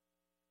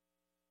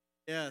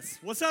Yes.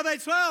 What's up,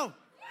 812?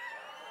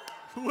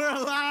 We're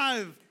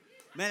alive.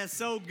 Man, it's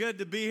so good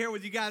to be here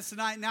with you guys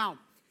tonight. Now,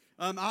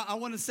 I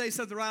want to say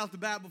something right off the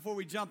bat before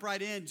we jump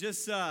right in,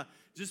 just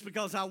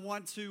because I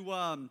want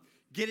to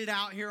get it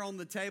out here on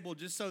the table,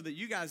 just so that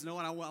you guys know,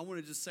 and I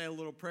want to just say a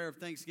little prayer of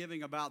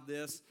thanksgiving about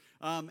this.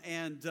 But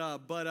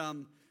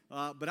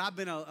I've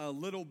been a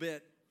little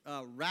bit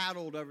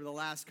rattled over the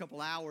last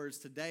couple hours.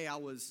 Today, I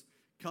was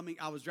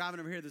driving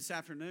over here this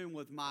afternoon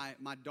with my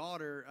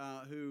daughter,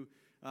 who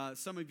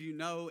some of you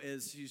know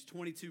she's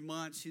 22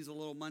 months. She's a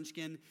little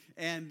munchkin,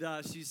 and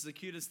she's the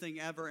cutest thing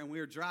ever. And we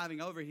were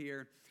driving over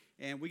here,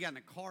 and we got in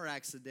a car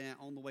accident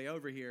on the way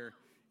over here,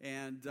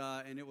 and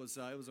it was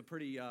a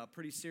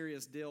pretty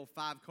serious deal.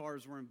 5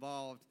 cars were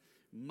involved.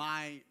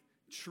 My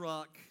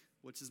truck,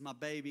 which is my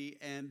baby,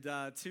 and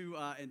two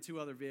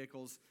other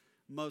vehicles,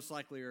 most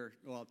likely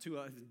two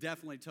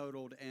definitely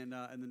totaled, and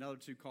the other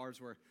 2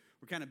 cars were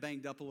kind of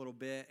banged up a little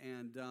bit,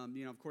 and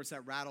of course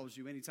that rattles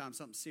you anytime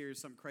something serious,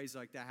 something crazy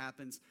like that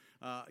happens.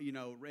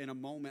 In a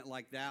moment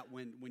like that,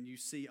 when you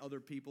see other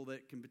people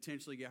that can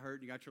potentially get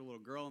hurt, you got your little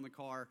girl in the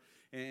car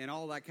and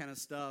all that kind of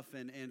stuff,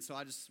 and so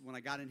when I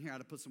got in here, I had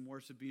to put some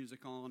worship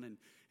music on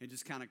and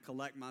just kind of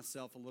collect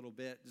myself a little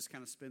bit, just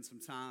kind of spend some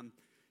time,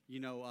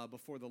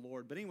 before the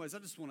Lord. But anyways, I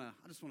just want to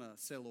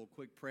say a little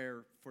quick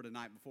prayer for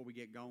tonight before we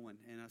get going.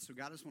 And so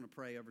God, I just want to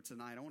pray over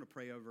tonight. I want to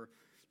pray over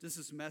just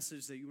this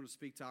message that you want to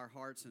speak to our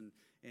hearts and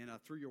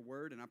through your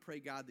word. And I pray,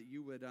 God, that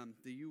you would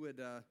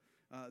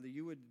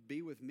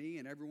be with me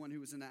and everyone who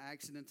was in the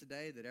accident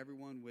today, that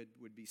everyone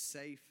would be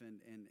safe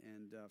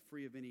and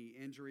free of any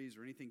injuries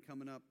or anything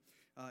coming up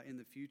in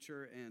the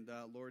future. And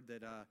Lord,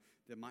 that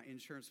my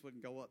insurance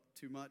wouldn't go up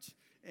too much.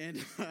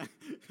 And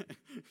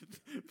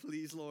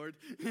please, Lord.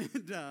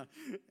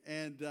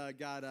 And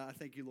God, I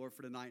thank you, Lord,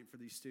 for tonight and for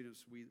these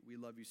students. We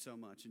love you so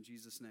much. In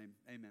Jesus' name,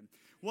 amen.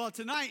 Well,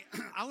 tonight,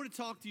 I want to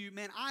talk to you.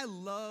 Man, I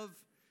love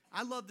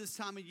this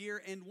time of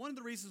year. And one of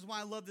the reasons why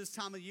I love this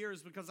time of year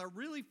is because I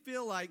really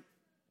feel like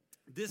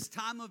this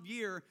time of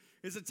year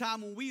is a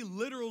time when we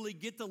literally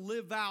get to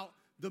live out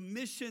the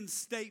mission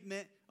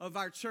statement of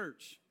our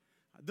church.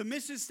 The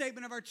mission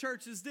statement of our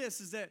church is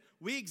that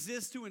we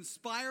exist to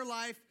inspire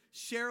life,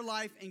 share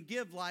life, and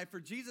give life. For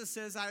Jesus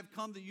says, I have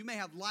come that you may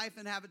have life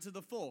and have it to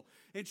the full.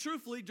 And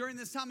truthfully, during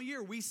this time of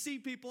year, we see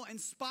people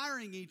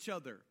inspiring each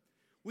other.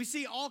 We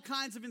see all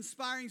kinds of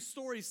inspiring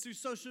stories through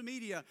social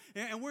media,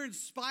 and we're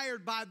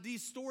inspired by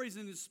these stories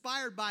and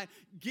inspired by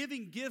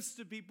giving gifts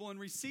to people and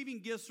receiving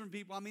gifts from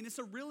people. I mean, it's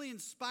a really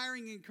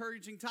inspiring,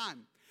 encouraging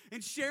time.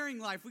 And sharing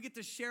life, we get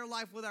to share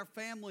life with our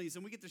families,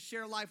 and we get to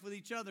share life with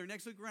each other.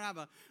 Next week, we're going to have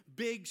a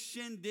big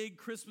shindig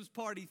Christmas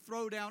party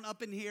throwdown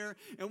up in here,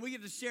 and we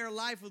get to share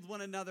life with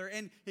one another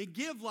and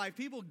give life.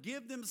 People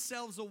give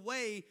themselves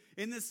away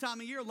in this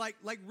time of year like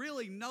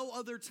really no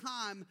other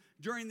time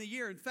during the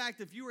year. In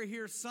fact, if you were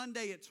here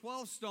Sunday at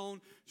 12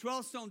 Stone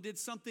did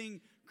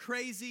something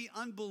crazy,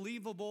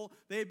 unbelievable.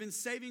 They had been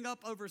saving up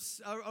over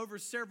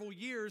several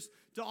years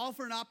to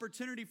offer an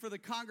opportunity for the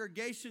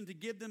congregation to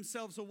give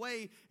themselves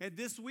away. And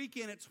this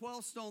weekend at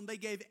 12 Stone, they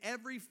gave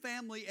every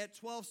family at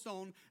 12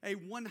 Stone a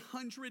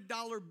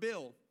 $100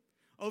 bill.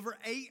 Over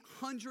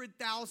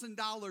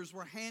 $800,000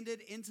 were handed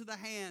into the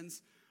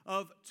hands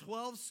of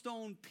 12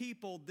 Stone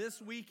people this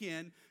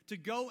weekend to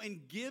go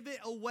and give it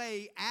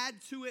away, add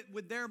to it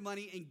with their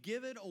money, and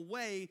give it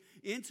away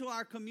into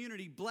our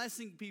community,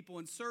 blessing people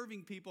and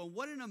serving people. And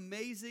what an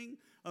amazing,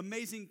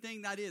 amazing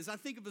thing that is. I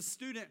think of a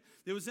student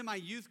that was in my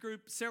youth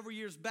group several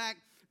years back.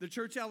 The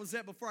church I was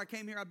at before I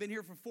came here, I've been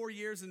here for 4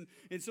 years, and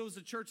so was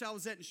the church I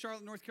was at in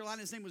Charlotte, North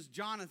Carolina. His name was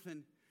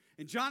Jonathan.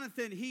 And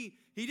Jonathan, he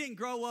didn't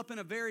grow up in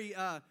a very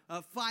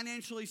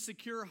financially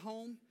secure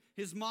home.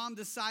 His mom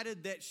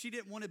decided that she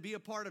didn't want to be a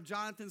part of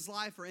Jonathan's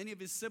life or any of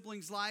his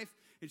siblings' life,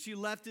 and she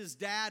left his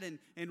dad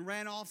and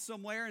ran off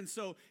somewhere. And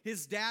so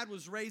his dad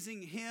was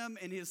raising him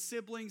and his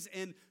siblings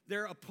in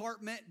their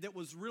apartment that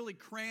was really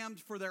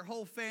crammed for their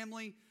whole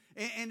family,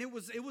 and it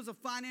was a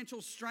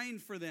financial strain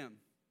for them.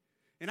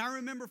 And I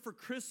remember for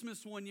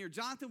Christmas one year,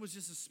 Jonathan was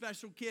just a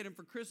special kid, and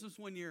for Christmas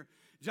one year,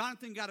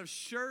 Jonathan got a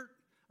shirt,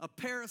 a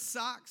pair of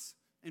socks,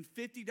 and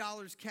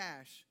 $50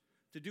 cash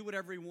to do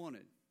whatever he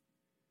wanted.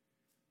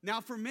 Now,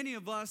 for many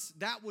of us,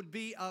 that would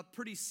be a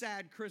pretty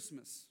sad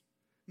Christmas.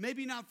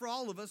 Maybe not for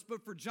all of us,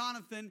 but for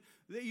Jonathan,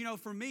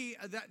 for me,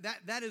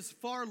 that is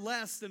far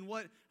less than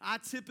what I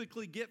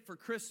typically get for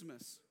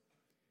Christmas.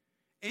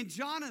 And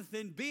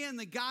Jonathan, being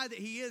the guy that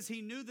he is,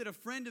 he knew that a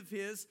friend of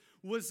his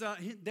was,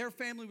 their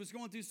family was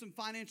going through some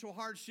financial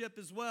hardship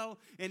as well,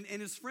 and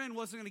his friend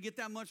wasn't going to get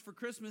that much for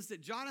Christmas,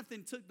 that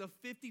Jonathan took the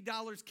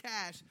 $50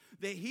 cash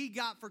that he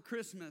got for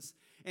Christmas,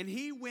 and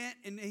he went,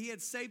 and he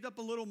had saved up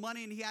a little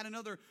money, and he had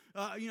another,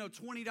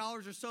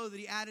 $20 or so that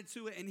he added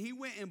to it, and he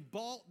went and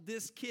bought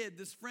this kid,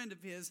 this friend of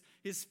his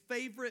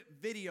favorite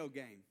video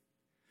game.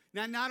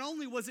 Now, not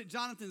only was it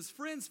Jonathan's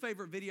friend's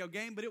favorite video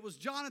game, but it was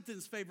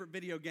Jonathan's favorite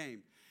video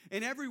game.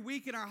 And every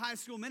week in our high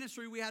school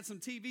ministry, we had some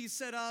TVs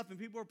set up, and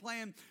people were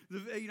playing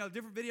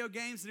different video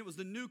games. And it was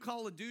the new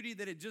Call of Duty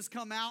that had just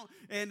come out,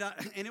 and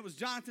it was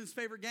Jonathan's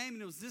favorite game,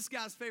 and it was this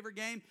guy's favorite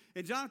game.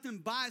 And Jonathan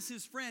buys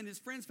his friend's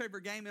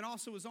favorite game, and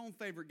also his own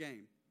favorite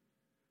game.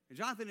 And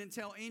Jonathan didn't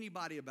tell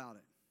anybody about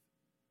it.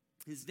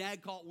 His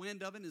dad caught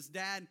wind of it. And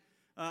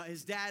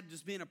his dad,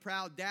 just being a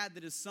proud dad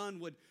that his son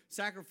would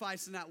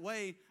sacrifice in that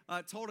way,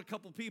 told a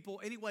couple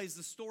people. Anyways,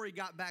 the story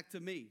got back to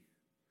me.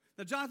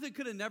 Now, Jonathan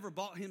could have never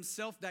bought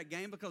himself that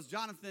game because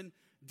Jonathan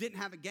didn't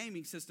have a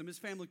gaming system. His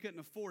family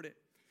couldn't afford it.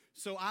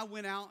 So I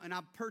went out and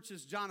I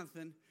purchased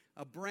Jonathan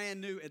a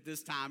brand new, at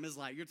this time, it's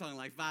like, you're talking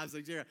like 5,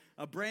 6 years,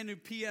 a brand new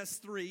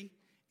PS3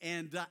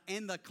 and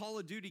the Call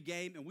of Duty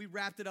game, and we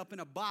wrapped it up in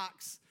a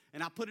box.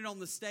 And I put it on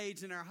the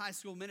stage in our high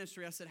school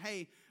ministry. I said,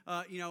 hey,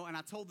 and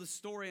I told the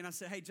story, and I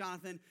said, hey,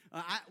 Jonathan,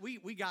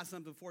 we got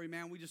something for you,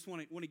 man. We just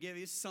want to give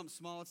you. It's something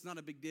small. It's not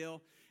a big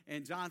deal.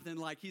 And Jonathan,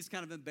 he's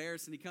kind of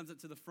embarrassed, and he comes up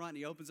to the front, and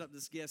he opens up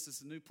this gift.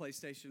 It's a new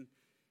PlayStation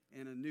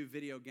and a new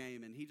video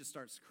game, and he just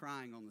starts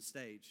crying on the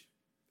stage.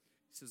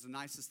 He says, the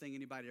nicest thing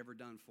anybody ever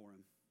done for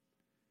him.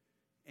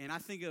 And I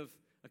think of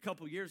a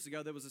couple years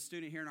ago, there was a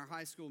student here in our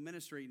high school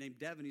ministry named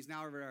Devin. He's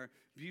now over at our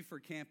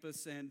Buford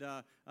campus and,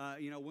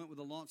 went with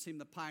the launch team,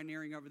 the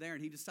pioneering over there.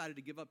 And he decided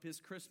to give up his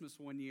Christmas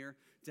one year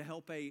to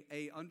help a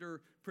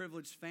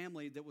underprivileged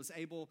family that was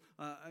able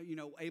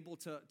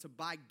to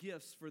buy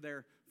gifts for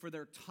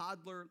their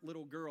toddler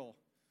little girl.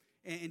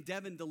 And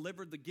Devin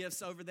delivered the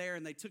gifts over there,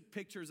 and they took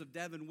pictures of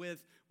Devin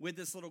with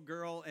this little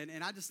girl.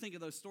 And I just think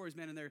of those stories,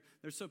 man, and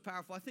they're so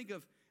powerful. I think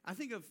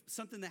of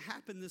something that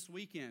happened this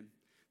weekend.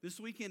 This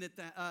weekend, at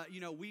the,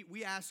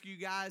 we asked you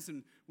guys,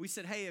 and we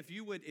said, hey, if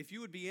you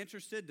would be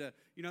interested to,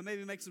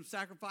 maybe make some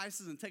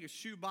sacrifices and take a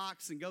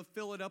shoebox and go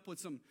fill it up with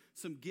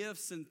some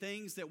gifts and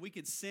things that we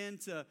could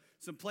send to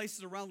some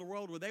places around the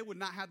world where they would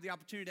not have the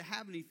opportunity to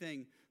have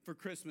anything for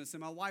Christmas.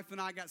 And my wife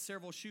and I got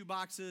several shoe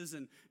boxes,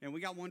 and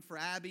we got one for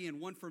Abby and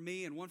one for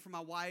me and one for my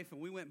wife, and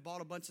we went and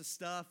bought a bunch of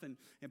stuff and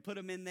put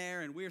them in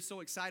there, and we are so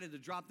excited to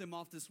drop them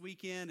off this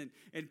weekend,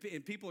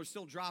 and people are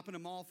still dropping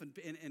them off, and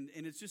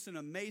it's just an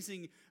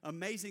amazing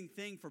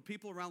thing for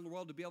people around the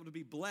world to be able to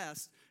be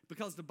blessed,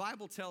 because the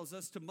Bible tells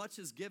us to much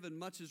is given,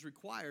 much is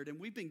required, and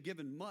we've been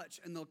given much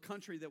in the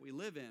country that we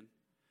live in.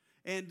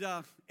 And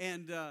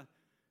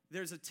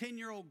there's a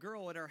 10-year-old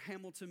girl at our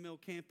Hamilton Mill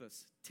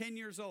campus, 10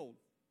 years old.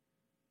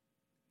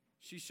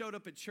 She showed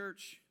up at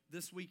church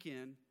this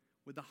weekend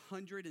with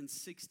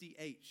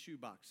 168 shoe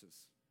boxes.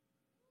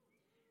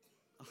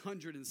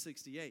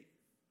 168.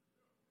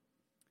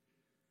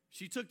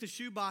 She took the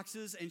shoe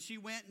boxes and she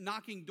went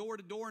knocking door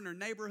to door in her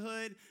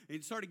neighborhood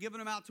and started giving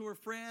them out to her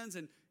friends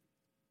and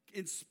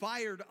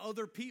inspired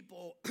other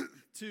people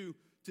to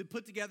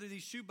put together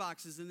these shoe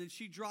boxes. And then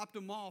she dropped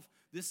them off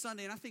this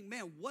Sunday. And I think,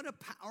 man, what a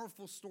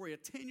powerful story. A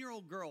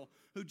 10-year-old girl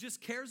who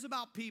just cares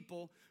about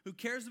people, who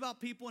cares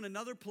about people in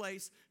another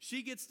place.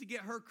 She gets to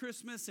get her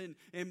Christmas and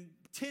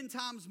 10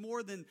 times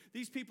more than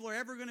these people are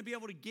ever going to be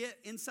able to get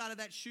inside of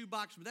that shoe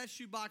box. But that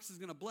shoe box is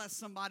going to bless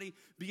somebody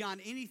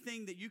beyond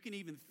anything that you can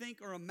even think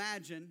or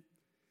imagine.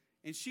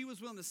 And she was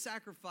willing to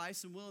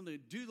sacrifice and willing to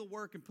do the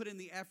work and put in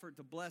the effort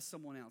to bless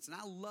someone else. And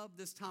I love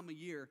this time of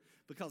year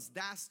because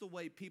that's the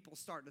way people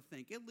start to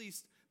think. At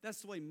least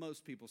that's the way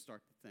most people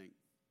start to think.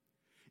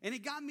 And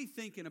it got me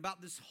thinking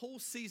about this whole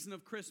season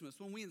of Christmas,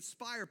 when we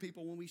inspire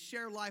people, when we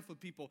share life with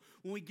people,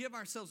 when we give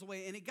ourselves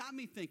away. And it got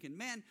me thinking,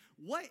 man,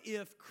 what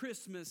if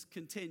Christmas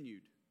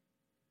continued?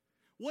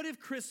 What if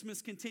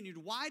Christmas continued?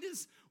 Why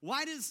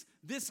does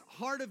this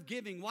heart of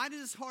giving, why does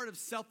this heart of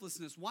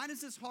selflessness, why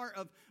does this heart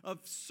of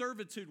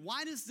servitude,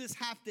 why does this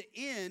have to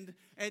end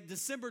at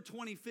December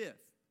 25th?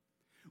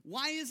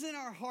 Why isn't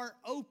our heart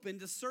open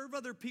to serve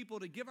other people,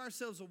 to give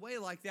ourselves away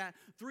like that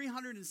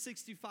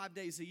 365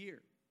 days a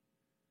year?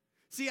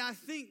 See, I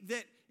think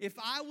that if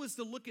I was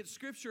to look at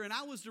Scripture and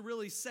I was to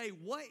really say,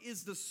 what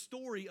is the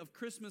story of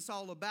Christmas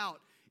all about?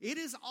 It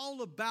is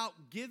all about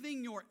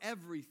giving your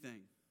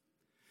everything.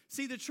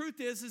 See, the truth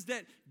is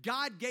that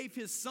God gave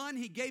His Son.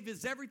 He gave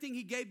His everything.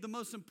 He gave the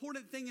most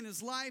important thing in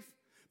His life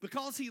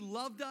because He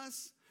loved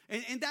us.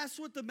 And that's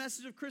what the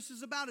message of Christmas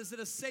is about, is that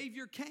a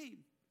Savior came.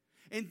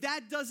 And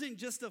that doesn't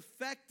just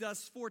affect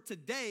us for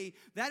today.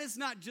 That is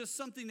not just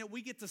something that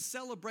we get to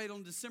celebrate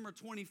on December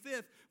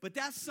 25th, but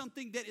that's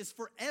something that is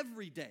for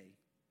every day.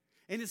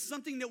 And it's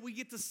something that we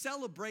get to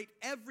celebrate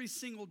every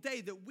single day,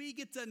 that we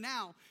get to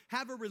now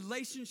have a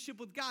relationship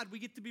with God. We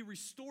get to be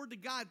restored to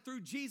God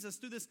through Jesus,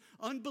 through this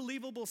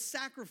unbelievable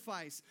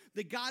sacrifice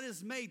that God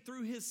has made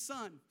through His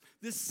Son,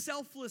 this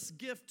selfless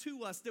gift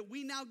to us, that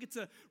we now get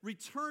to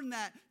return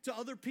that to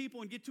other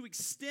people and get to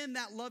extend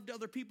that love to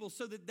other people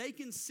so that they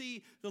can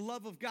see the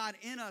love of God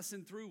in us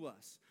and through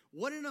us.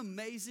 What an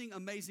amazing,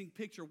 amazing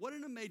picture. What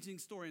an amazing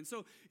story. And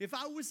so if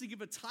I was to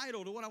give a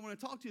title to what I want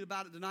to talk to you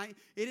about it tonight,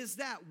 it is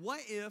that,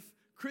 what if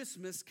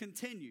Christmas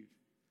continued?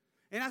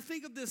 And I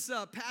think of this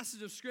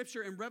passage of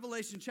Scripture in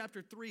Revelation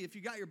chapter 3. If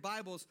you got your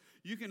Bibles,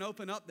 you can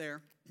open up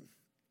there.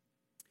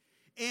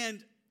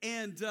 And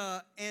And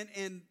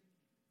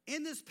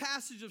in this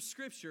passage of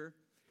Scripture,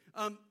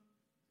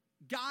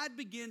 God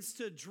begins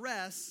to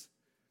address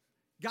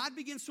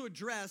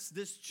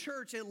this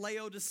church at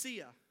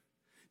Laodicea.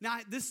 Now,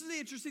 this is the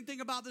interesting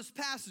thing about this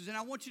passage, and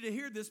I want you to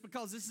hear this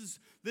because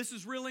this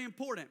is really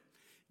important.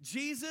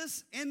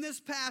 Jesus, in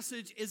this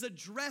passage, is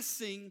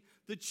addressing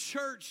the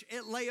church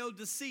at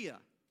Laodicea.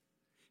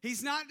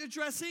 He's not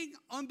addressing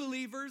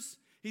unbelievers.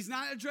 He's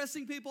not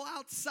addressing people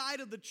outside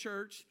of the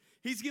church.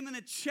 He's giving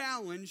a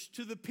challenge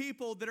to the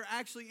people that are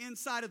actually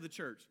inside of the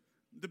church,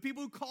 the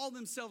people who call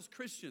themselves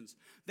Christians.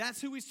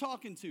 That's who he's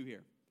talking to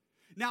here.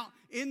 Now,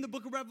 in the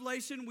book of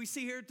Revelation, we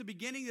see here at the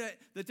beginning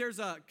that there's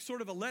a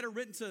sort of a letter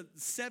written to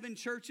 7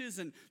 churches,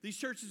 and these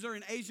churches are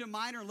in Asia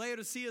Minor.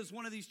 Laodicea is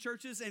one of these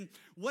churches, and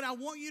what I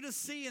want you to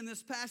see in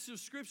this passage of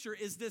Scripture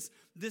is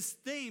this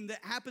theme that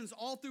happens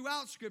all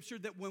throughout Scripture,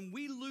 that when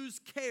we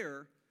lose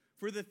care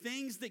for the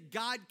things that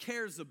God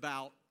cares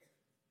about,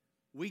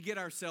 we get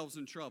ourselves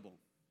in trouble.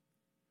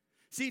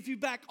 See, if you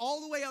back all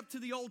the way up to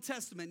the Old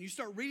Testament, and you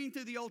start reading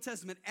through the Old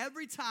Testament,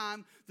 every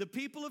time the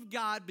people of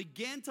God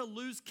began to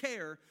lose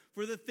care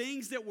for the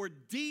things that were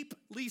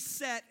deeply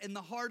set in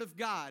the heart of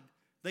God,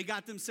 they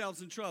got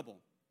themselves in trouble.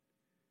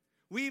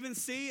 We even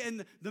see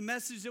in the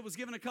message that was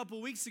given a couple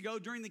of weeks ago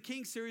during the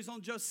King series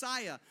on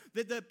Josiah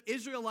that the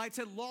Israelites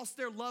had lost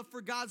their love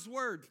for God's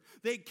word.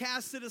 They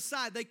cast it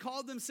aside. They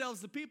called themselves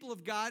the people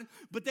of God,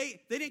 but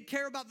they didn't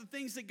care about the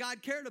things that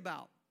God cared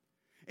about.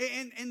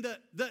 And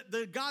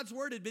the God's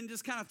word had been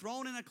just kind of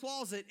thrown in a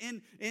closet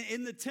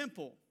in the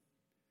temple.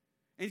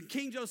 And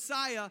King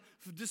Josiah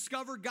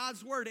discovered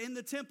God's word in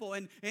the temple,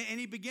 and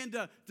he began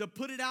to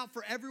put it out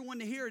for everyone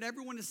to hear and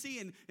everyone to see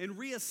and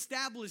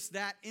reestablish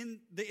that in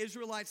the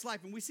Israelites'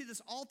 life. And we see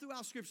this all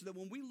throughout Scripture, that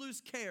when we lose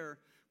care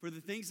for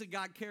the things that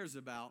God cares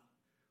about,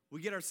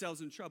 we get ourselves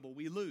in trouble.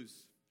 We lose.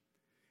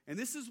 And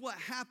this is what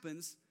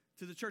happens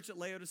to the church at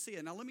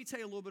Laodicea. Now, let me tell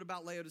you a little bit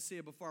about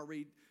Laodicea before I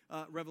read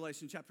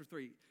Revelation chapter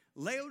 3.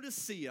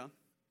 Laodicea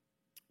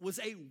was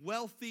a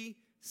wealthy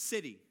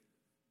city.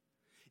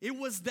 It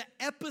was the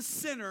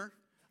epicenter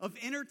of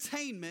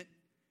entertainment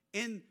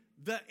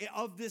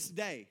of this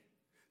day.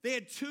 They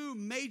had 2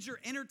 major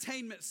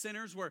entertainment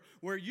centers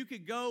where you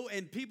could go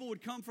and people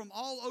would come from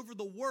all over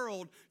the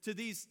world to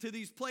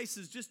these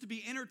places just to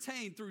be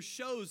entertained through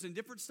shows and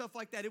different stuff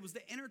like that. It was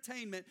the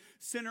entertainment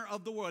center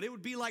of the world. It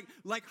would be like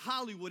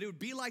Hollywood. It would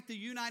be like the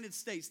United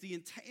States,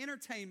 the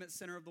entertainment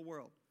center of the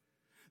world.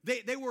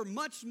 They were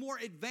much more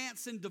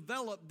advanced and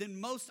developed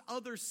than most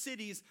other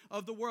cities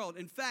of the world.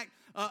 In fact,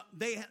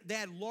 they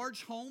had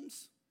large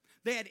homes.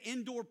 They had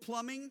indoor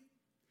plumbing.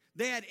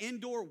 They had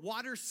indoor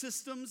water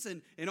systems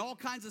and all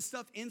kinds of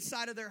stuff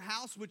inside of their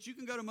house, which you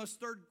can go to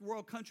most third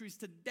world countries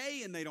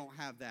today and they don't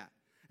have that.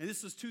 And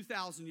this was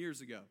 2,000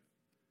 years ago.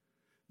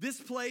 This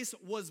place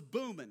was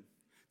booming.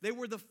 They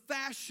were the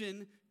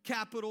fashion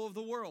capital of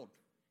the world.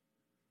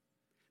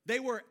 They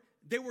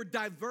were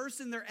diverse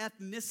in their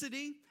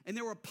ethnicity, and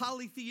they were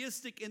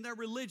polytheistic in their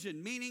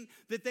religion, meaning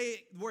that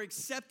they were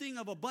accepting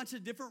of a bunch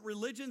of different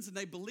religions, and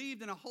they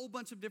believed in a whole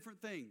bunch of different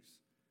things.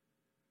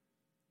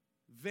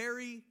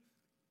 Very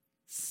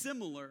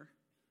similar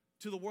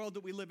to the world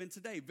that we live in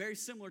today. Very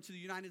similar to the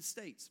United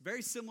States.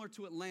 Very similar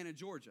to Atlanta,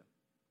 Georgia.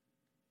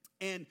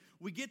 And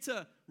we get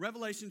to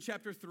Revelation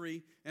chapter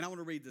 3, and I want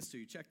to read this to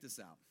you. Check this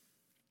out.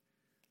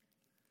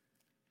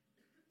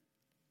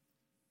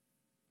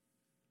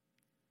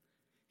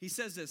 He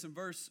says this in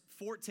verse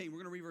 14. We're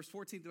going to read verse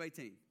 14 through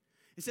 18.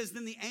 It says,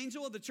 "Then the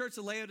angel of the church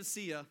of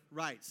Laodicea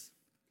writes,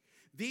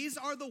 These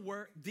are the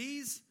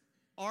words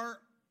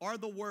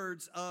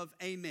of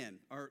Amen,"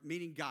 or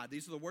meaning God.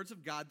 These are the words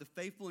of God, the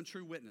faithful and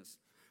true witness,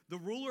 the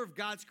ruler of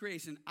God's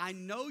creation. I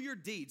know your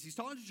deeds. He's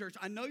talking to the church.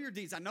 I know your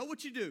deeds. I know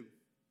what you do,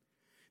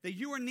 that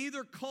you are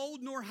neither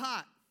cold nor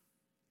hot.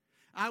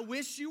 I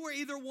wish you were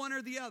either one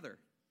or the other.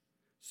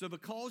 So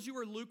because you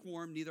are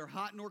lukewarm, neither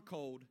hot nor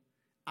cold,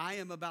 I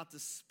am about to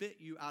spit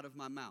you out of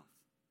my mouth.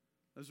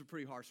 Those are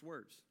pretty harsh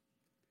words.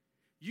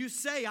 You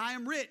say, I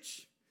am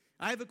rich.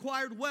 I have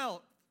acquired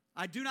wealth.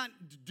 I do not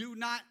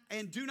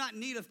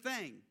need a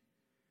thing.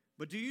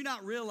 But do you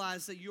not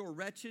realize that you are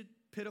wretched,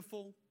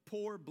 pitiful,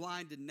 poor,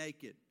 blind, and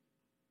naked?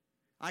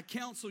 I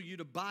counsel you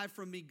to buy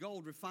from me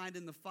gold refined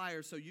in the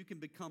fire so you can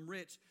become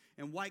rich,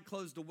 and white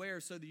clothes to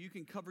wear so that you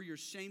can cover your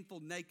shameful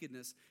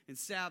nakedness, and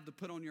salve to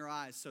put on your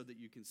eyes so that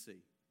you can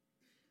see.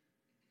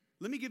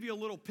 Let me give you a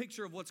little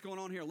picture of what's going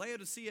on here.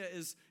 Laodicea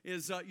is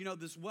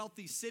this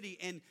wealthy city,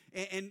 and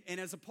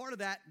as a part of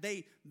that,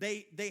 they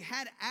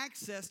had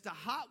access to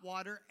hot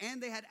water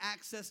and they had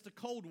access to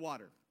cold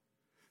water.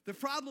 The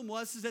problem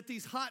was that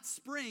these hot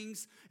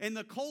springs and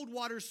the cold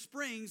water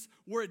springs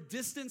were a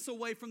distance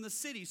away from the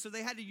city, so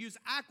they had to use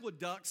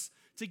aqueducts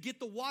to get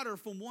the water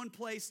from one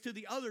place to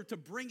the other to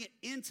bring it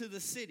into the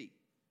city.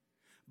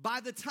 By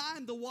the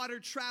time the water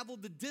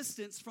traveled the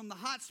distance from the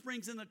hot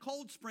springs and the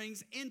cold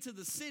springs into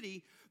the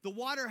city, the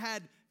water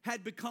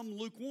had become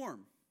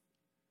lukewarm.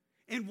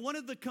 And one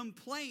of the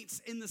complaints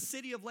in the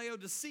city of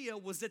Laodicea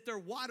was that their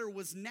water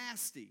was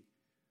nasty.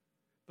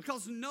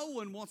 Because no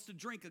one wants to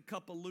drink a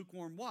cup of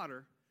lukewarm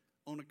water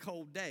on a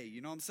cold day,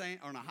 you know what I'm saying?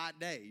 Or on a hot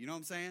day, you know what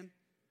I'm saying?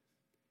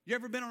 You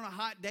ever been on a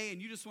hot day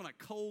and you just want a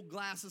cold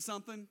glass of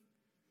something?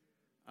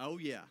 Oh,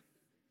 yeah.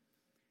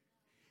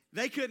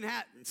 They couldn't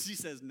have, she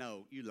says,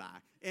 no, you lie.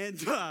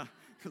 And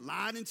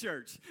lying in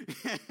church.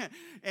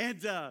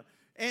 and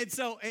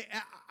so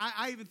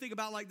I even think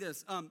about it like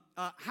this.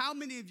 How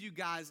many of you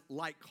guys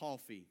like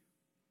coffee?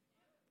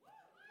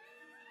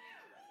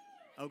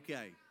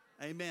 Okay.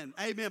 Amen.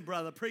 Amen,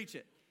 brother. Preach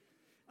it.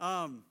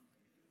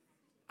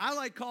 I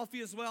like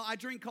coffee as well. I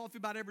drink coffee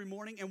about every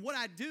morning, and what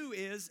I do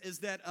is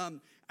that I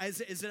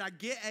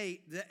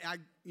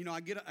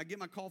get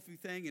my coffee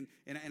thing and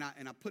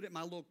I put it in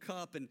my little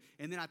cup and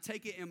then I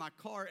take it in my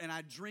car and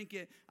I drink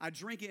it. I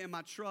drink it in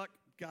my truck.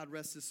 God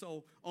rest his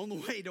soul, on the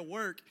way to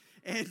work,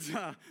 and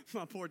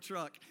my poor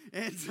truck.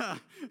 And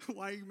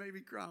why you made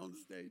me cry on the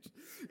stage?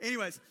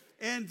 Anyways,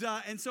 and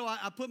so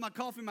I put my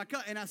coffee in my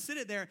cup and I sit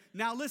it there.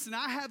 Now listen,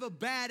 I have a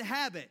bad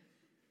habit.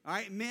 All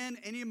right, men,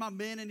 any of my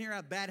men in here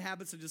have bad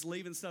habits of just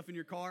leaving stuff in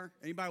your car?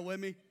 Anybody with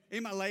me? Any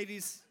of my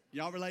ladies?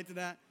 Y'all relate to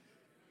that?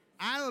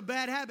 I have a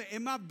bad habit,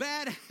 and my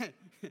bad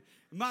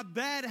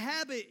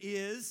habit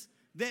is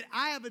that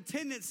I have a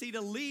tendency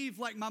to leave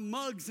like my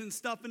mugs and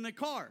stuff in the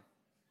car.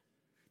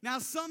 Now,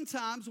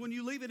 sometimes when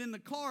you leave it in the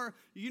car,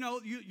 you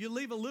know, you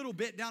leave a little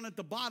bit down at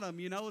the bottom,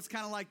 you know. It's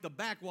kind of like the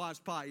backwash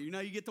pie. You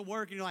know, you get to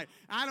work and you're like,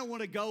 I don't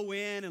want to go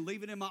in and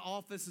leave it in my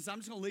office, and so I'm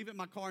just going to leave it in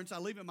my car, and so I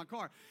leave it in my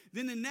car.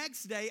 Then the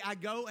next day, I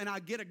go and I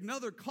get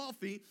another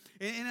coffee,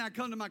 and I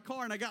come to my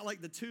car, and I got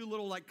like the two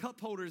little like cup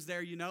holders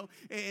there, you know,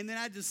 and then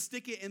I just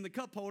stick it in the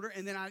cup holder,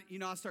 and then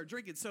I start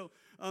drinking. So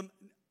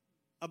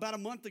about a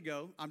month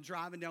ago, I'm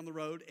driving down the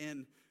road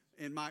in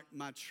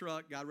my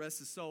truck, God rest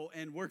his soul,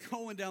 and we're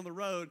going down the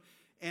road,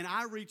 and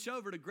I reach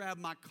over to grab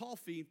my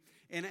coffee,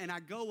 and I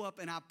go up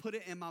and I put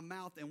it in my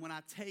mouth, and when I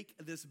take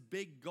this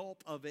big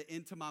gulp of it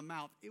into my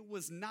mouth, it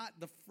was not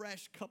the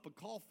fresh cup of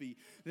coffee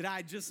that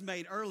I just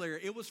made earlier.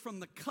 It was from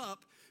the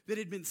cup that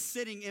had been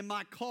sitting in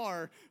my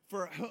car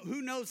for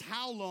who knows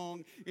how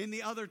long in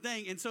the other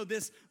thing. And so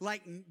this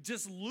like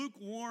just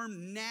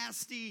lukewarm,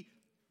 nasty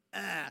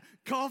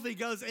coffee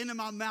goes into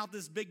my mouth,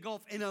 this big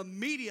gulp, and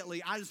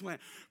immediately I just went,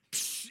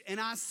 psh, and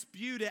I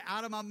spewed it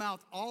out of my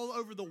mouth all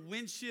over the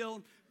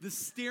windshield, the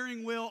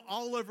steering wheel,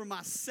 all over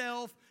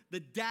myself,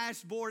 the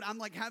dashboard. I'm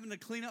like having to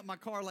clean up my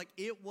car. Like,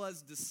 it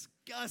was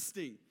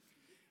disgusting.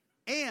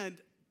 And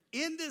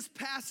in this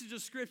passage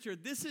of scripture,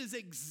 this is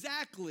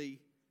exactly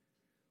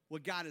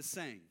what God is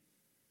saying.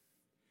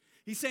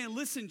 He's saying,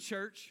 listen,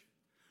 church,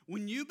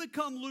 when you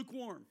become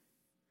lukewarm,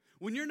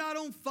 when you're not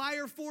on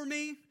fire for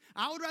me,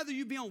 I would rather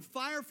you be on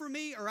fire for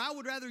me, or I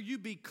would rather you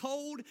be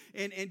cold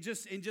and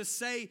just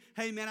say,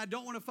 hey, man, I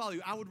don't want to follow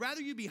you. I would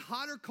rather you be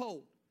hot or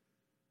cold.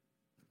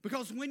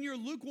 Because when you're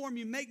lukewarm,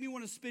 you make me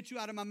want to spit you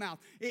out of my mouth.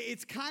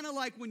 It's kind of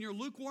like when you're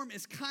lukewarm,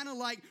 it's kind of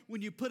like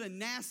when you put a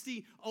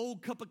nasty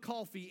old cup of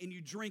coffee and you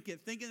drink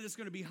it thinking that it's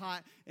going to be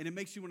hot, and it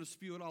makes you want to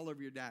spew it all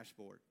over your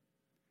dashboard.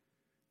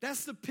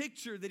 That's the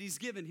picture that he's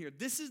given here.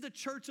 This is the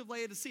church of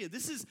Laodicea.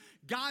 This is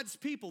God's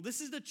people. This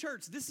is the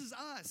church. This is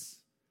us.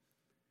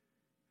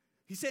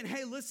 He said,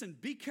 hey, listen,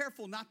 be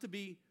careful not to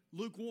be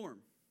lukewarm.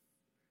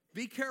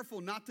 Be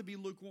careful not to be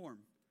lukewarm,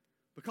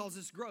 because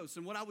it's gross.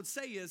 And what I would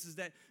say is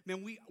that,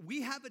 man,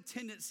 we have a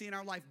tendency in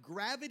our life,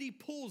 gravity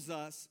pulls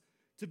us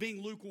to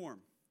being lukewarm,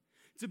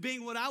 to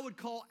being what I would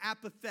call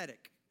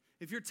apathetic.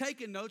 If you're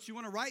taking notes, you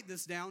want to write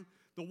this down.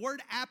 The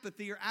word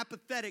apathy or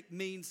apathetic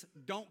means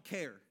don't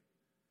care.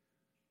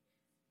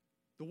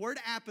 The word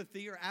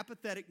apathy or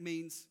apathetic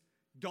means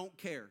don't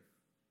care.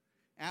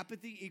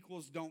 Apathy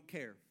equals don't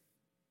care.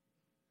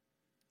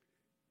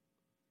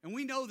 And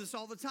we know this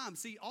all the time.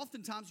 See,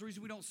 oftentimes the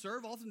reason we don't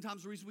serve,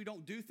 oftentimes the reason we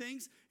don't do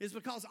things is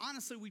because,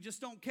 honestly, we just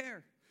don't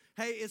care.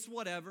 Hey, it's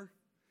whatever.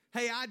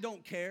 Hey, I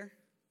don't care.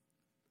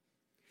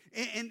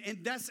 And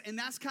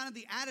that's kind of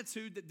the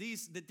attitude that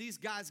these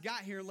guys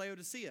got here in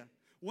Laodicea.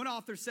 One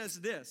author says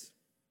this.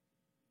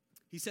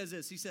 He says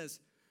this. He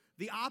says,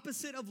 the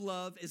opposite of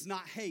love is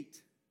not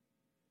hate.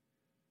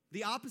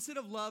 The opposite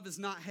of love is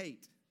not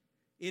hate.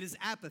 It is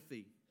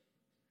apathy.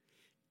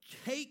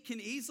 Hate can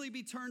easily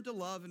be turned to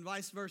love and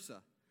vice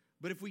versa.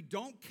 But if we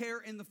don't care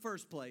in the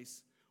first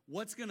place,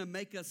 what's going to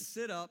make us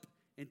sit up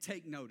and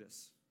take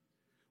notice?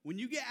 When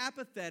you get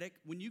apathetic,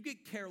 when you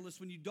get careless,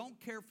 when you don't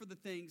care for the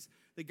things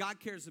that God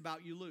cares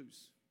about, you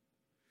lose.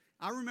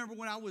 I remember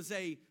when I was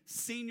a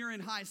senior in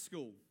high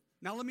school.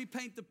 Now let me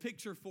paint the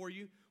picture for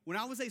you. When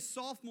I was a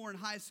sophomore in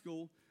high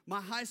school,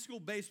 my high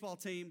school baseball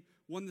team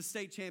won the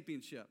state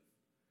championship.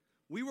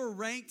 We were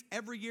ranked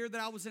every year that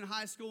I was in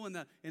high school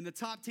in the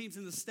top teams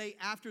in the state.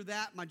 After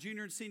that, my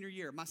junior and senior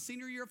year. My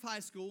senior year of high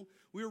school,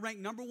 we were ranked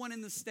number 1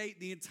 in the state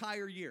the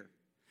entire year.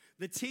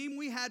 The team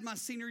we had my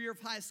senior year of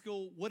high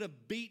school would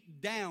have beat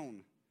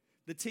down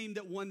the team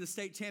that won the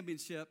state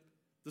championship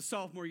the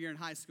sophomore year in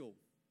high school.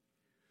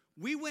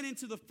 We went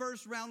into the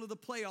first round of the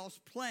playoffs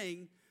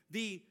playing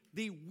the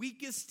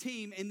weakest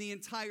team in the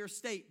entire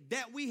state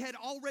that we had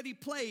already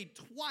played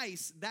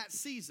twice that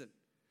season.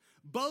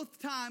 Both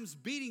times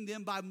beating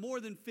them by more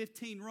than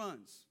 15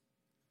 runs.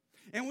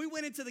 And we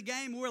went into the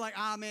game, and we were like,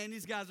 man,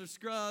 these guys are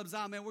scrubs.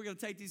 Man, we're going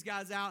to take these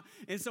guys out.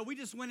 And so we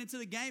just went into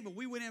the game, but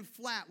we went in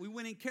flat. We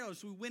went in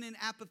careless. We went in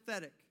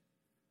apathetic.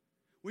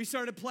 We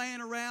started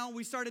playing around.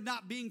 We started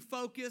not being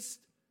focused.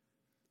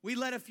 We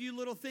let a few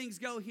little things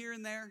go here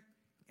and there,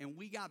 and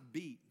we got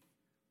beat.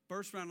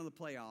 First round of the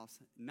playoffs,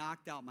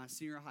 knocked out my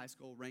senior high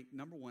school, ranked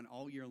number 1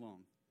 all year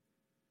long.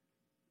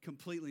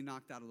 Completely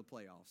knocked out of the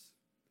playoffs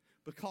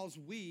because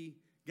we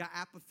got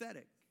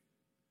apathetic.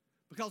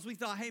 Because we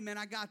thought, hey, man,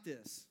 I got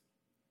this.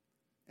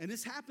 And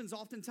this happens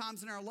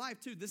oftentimes in our life,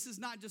 too. This is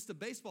not just a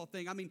baseball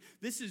thing. I mean,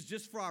 this is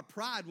just for our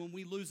pride when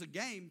we lose a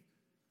game.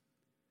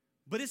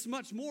 But it's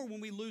much more when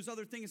we lose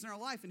other things in our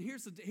life. And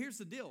here's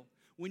the deal.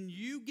 When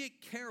you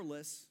get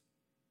careless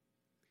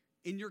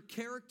in your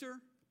character,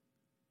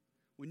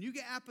 when you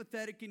get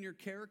apathetic in your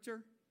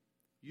character,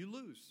 you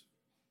lose.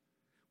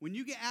 When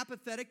you get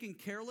apathetic and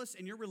careless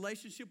in your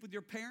relationship with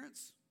your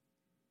parents,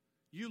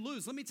 you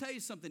lose. Let me tell you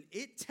something.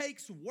 It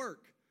takes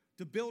work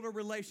to build a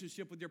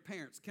relationship with your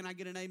parents. Can I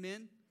get an amen?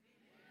 Amen?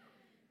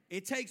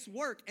 It takes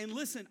work. And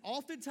listen,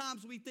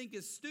 oftentimes we think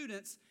as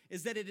students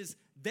is that it is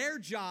their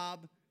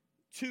job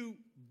to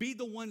be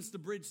the ones to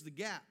bridge the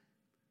gap.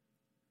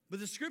 But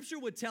the scripture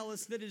would tell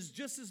us that it is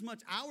just as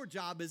much our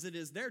job as it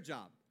is their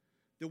job.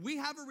 That we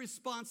have a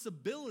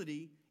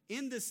responsibility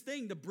in this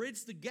thing to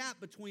bridge the gap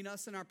between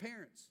us and our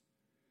parents.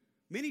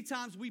 Many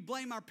times we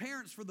blame our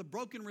parents for the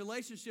broken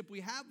relationship we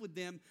have with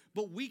them,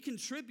 but we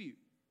contribute.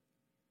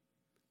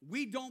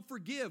 We don't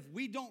forgive.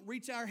 We don't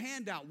reach our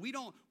hand out. We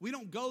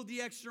don't go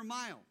the extra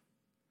mile.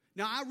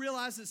 Now, I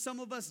realize that some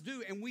of us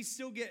do, and we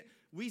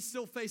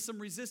still face some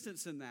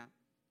resistance in that.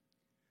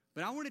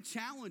 But I want to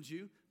challenge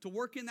you to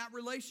work in that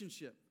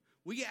relationship.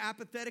 We get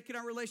apathetic in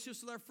our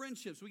relationships with our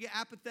friendships. We get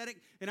apathetic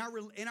in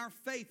our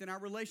faith, in our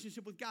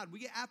relationship with God. We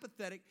get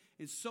apathetic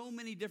in so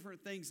many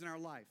different things in our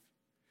life.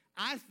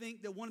 I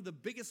think that one of the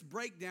biggest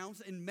breakdowns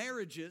in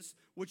marriages,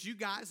 which you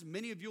guys,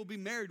 many of you will be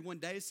married one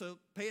day, so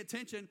pay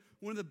attention.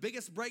 One of the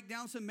biggest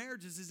breakdowns in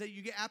marriages is that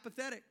you get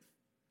apathetic.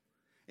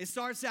 It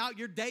starts out,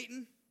 you're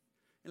dating.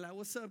 You're like,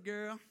 what's up,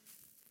 girl?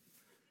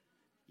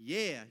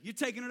 Yeah, you're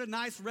taking her to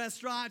nice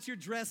restaurants. You're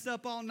dressed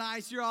up all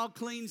nice. You're all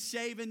clean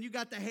shaven. You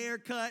got the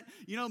haircut.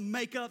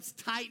 Makeup's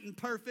tight and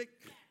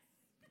perfect.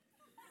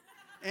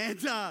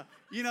 And,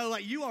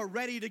 like you are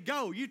ready to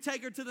go. You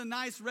take her to the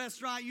nice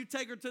restaurant. You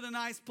take her to the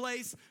nice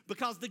place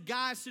because the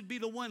guy should be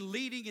the one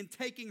leading and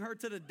taking her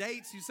to the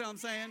dates. You see what I'm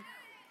saying?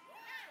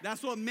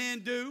 That's what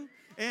men do.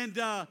 And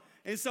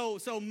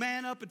so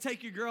man up and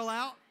take your girl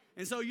out.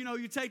 And so,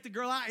 you take the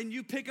girl out and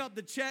you pick up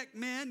the check,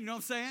 men, you know what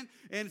I'm saying?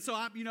 And so,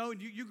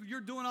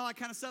 you're doing all that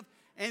kind of stuff.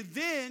 And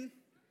then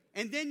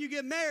you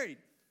get married.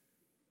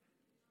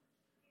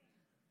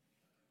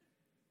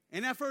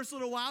 And that first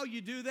little while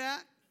you do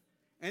that.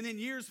 And then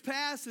years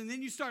pass, and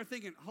then you start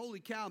thinking, holy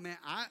cow, man,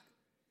 I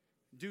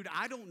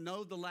don't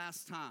know the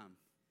last time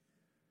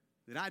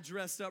that I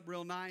dressed up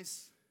real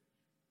nice,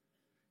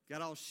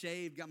 got all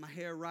shaved, got my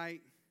hair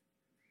right,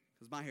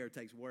 because my hair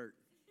takes work.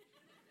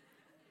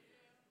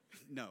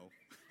 No.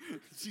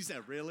 She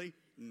said, really?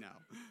 No.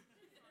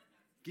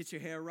 Get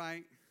your hair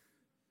right.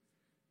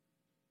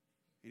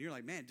 And you're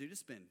like, man, dude,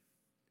 it's been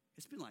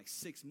like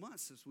 6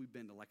 months since we've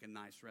been to like a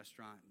nice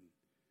restaurant and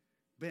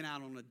been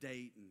out on a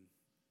date and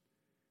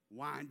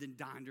wined and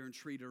dined her and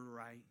treated her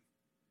right.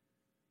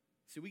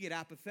 See, we get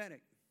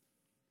apathetic.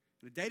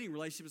 In a dating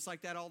relationship, it's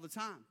like that all the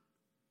time.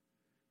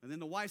 And then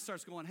the wife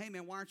starts going, hey,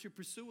 man, why aren't you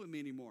pursuing me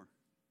anymore?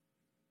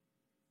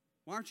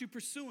 Why aren't you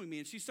pursuing me?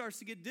 And she starts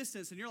to get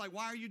distant, and you're like,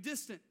 why are you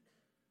distant?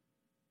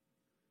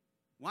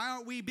 Why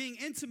aren't we being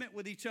intimate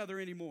with each other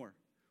anymore?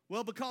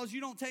 Well, because you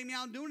don't take me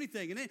out and do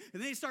anything. And then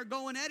they start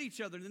going at each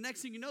other. And the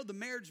next thing you know, the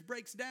marriage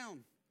breaks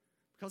down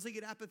because they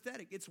get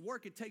apathetic. It's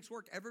work. It takes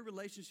work. Every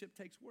relationship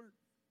takes work.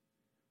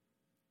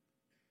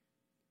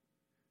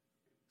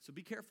 So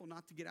be careful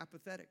not to get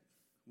apathetic.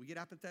 We get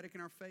apathetic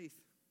in our faith.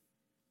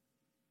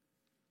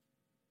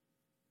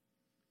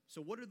 So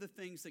what are the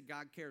things that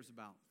God cares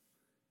about?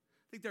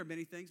 I think there are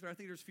many things, but I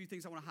think there's a few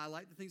things I want to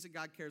highlight, the things that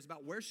God cares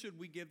about. Where should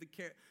we give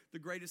the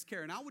greatest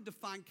care? And I would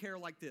define care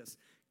like this.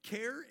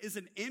 Care is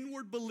an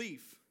inward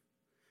belief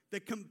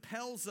that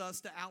compels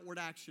us to outward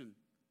action.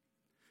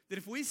 That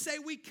if we say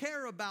we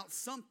care about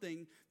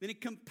something, then it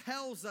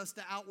compels us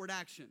to outward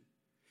action.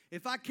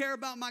 If I care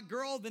about my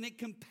girl, then it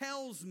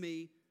compels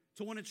me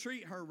to want to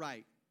treat her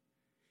right.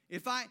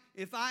 If I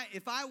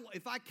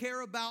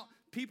care about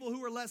people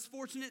who are less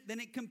fortunate, then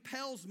it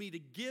compels me to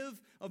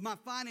give of my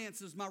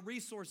finances, my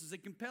resources.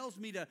 It compels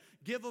me to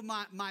give of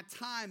my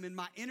time and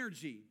my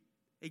energy.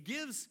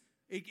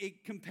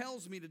 It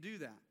compels me to do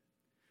that.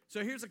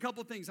 So here's a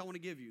couple things I want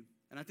to give you,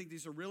 and I think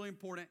these are really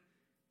important.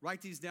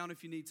 Write these down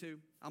if you need to.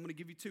 I'm going to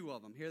give you 2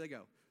 of them. Here they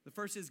go. The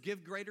first is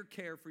give greater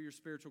care for your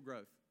spiritual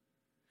growth.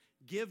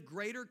 Give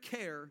greater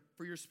care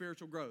for your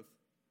spiritual growth.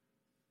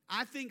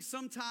 I think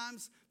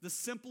sometimes the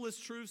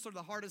simplest truths are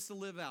the hardest to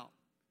live out.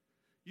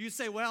 You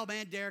say, well,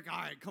 man, Derek, all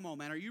right, come on,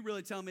 man. Are you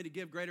really telling me to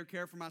give greater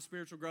care for my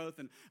spiritual growth?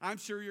 And I'm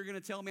sure you're going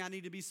to tell me I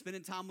need to be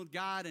spending time with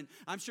God. And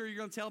I'm sure you're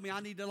going to tell me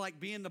I need to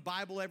be in the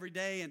Bible every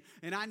day.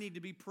 And I need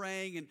to be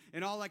praying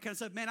and all that kind of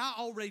stuff. Man, I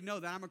already know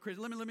that I'm a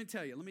Christian. Let me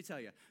tell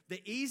you.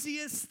 The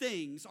easiest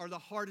things are the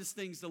hardest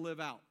things to live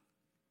out.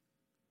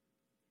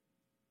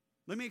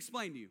 Let me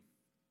explain to you.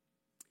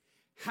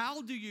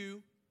 How do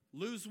you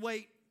lose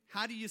weight?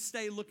 How do you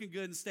stay looking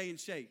good and stay in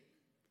shape?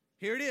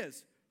 Here it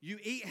is. You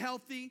eat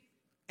healthy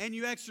and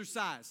you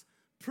exercise.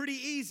 Pretty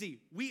easy.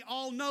 We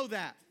all know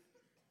that.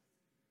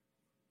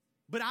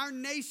 But our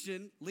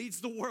nation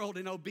leads the world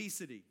in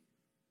obesity.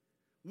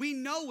 We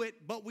know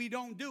it, but we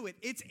don't do it.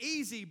 It's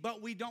easy,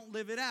 but we don't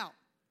live it out.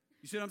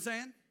 You see what I'm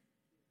saying?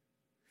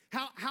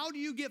 How do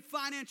you get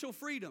financial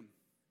freedom?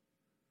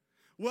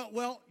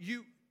 Well,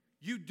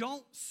 you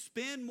don't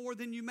spend more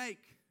than you make.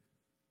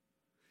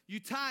 You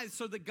tithe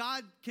so that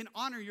God can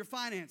honor your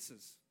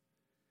finances.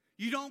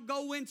 You don't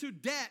go into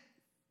debt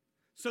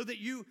so that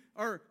you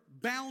are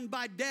bound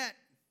by debt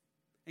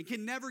and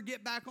can never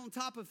get back on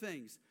top of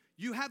things.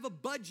 You have a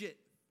budget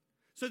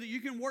so that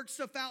you can work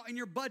stuff out in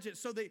your budget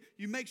so that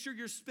you make sure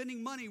you're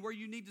spending money where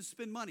you need to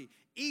spend money.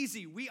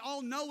 Easy. We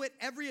all know it.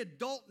 Every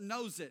adult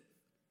knows it.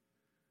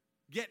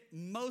 Yet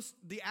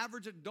the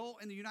average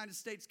adult in the United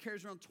States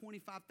carries around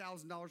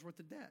 $25,000 worth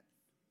of debt.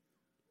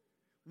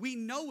 We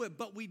know it,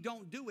 but we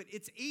don't do it.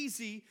 It's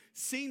easy,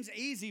 seems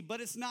easy,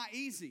 but it's not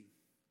easy.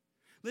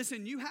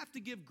 Listen, you have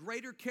to give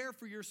greater care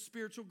for your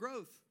spiritual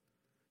growth.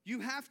 You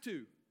have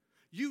to.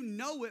 You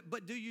know it,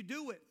 but do you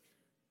do it?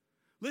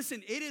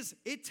 Listen,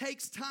 it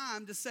takes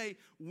time to say,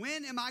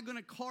 when am I going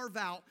to carve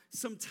out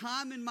some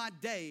time in my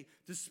day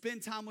to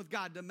spend time with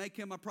God, to make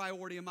Him a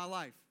priority in my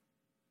life?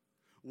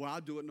 Well,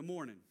 I'll do it in the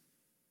morning.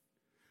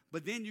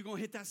 But then you're going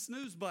to hit that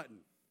snooze button.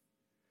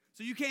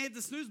 So you can't hit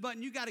the snooze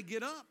button, you got to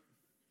get up.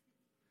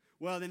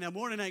 Well, then that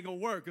morning ain't going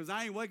to work because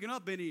I ain't waking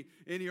up any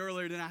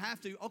earlier than I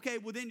have to. Okay,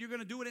 well, then you're going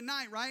to do it at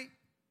night, right?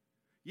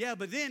 Yeah,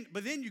 but then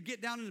you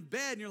get down in the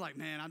bed and you're like,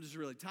 man, I'm just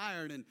really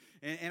tired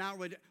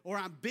or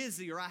I'm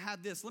busy or I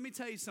have this. Let me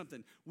tell you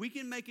something. We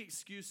can make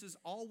excuses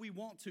all we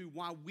want to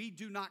why we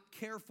do not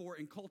care for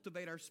and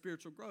cultivate our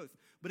spiritual growth.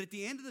 But at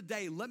the end of the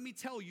day, let me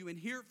tell you and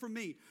hear it from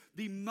me,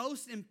 the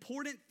most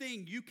important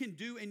thing you can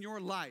do in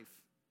your life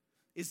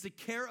is to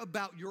care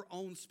about your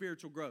own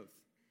spiritual growth.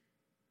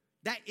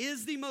 That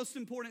is the most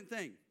important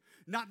thing.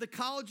 Not the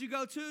college you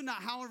go to,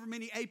 not however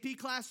many AP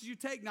classes you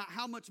take, not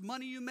how much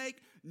money you make.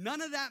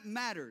 None of that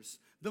matters.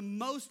 The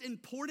most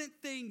important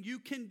thing you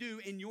can do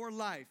in your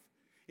life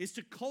is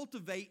to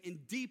cultivate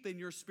and deepen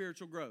your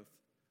spiritual growth.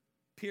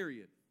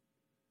 Period.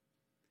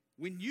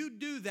 When you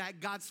do that,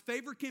 God's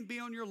favor can be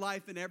on your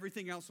life and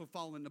everything else will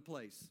fall into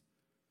place.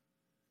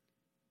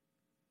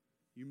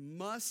 You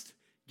must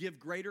give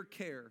greater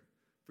care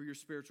for your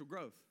spiritual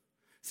growth.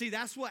 See,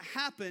 that's what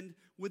happened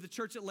with the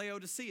church at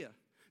Laodicea.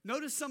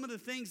 Notice some of the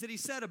things that he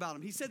said about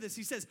them. He said this.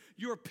 He says,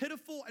 you are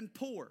pitiful and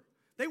poor.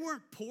 They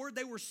weren't poor.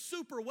 They were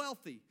super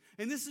wealthy.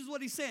 And this is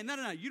what he's saying.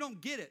 No, you don't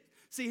get it.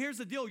 See, here's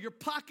the deal. Your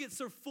pockets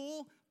are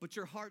full, but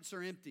your hearts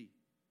are empty.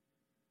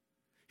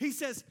 He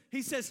says,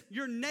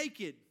 you're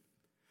naked.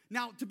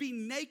 Now, to be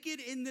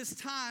naked in this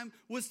time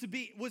was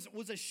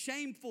a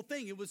shameful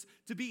thing. It was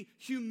to be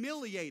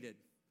humiliated.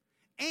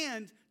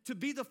 And to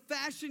be the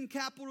fashion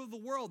capital of the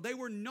world. They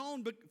were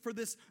known for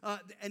this,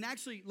 and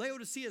actually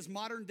Laodicea is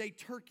modern day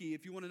Turkey,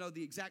 if you want to know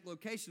the exact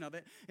location of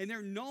it. And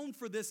they're known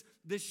for this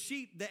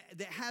sheep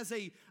that has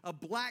a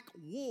black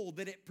wool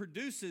that it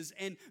produces.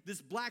 And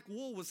this black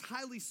wool was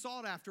highly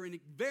sought after and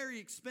very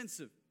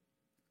expensive.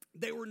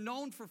 They were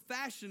known for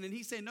fashion. And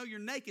he's saying, no, you're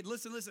naked.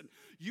 Listen.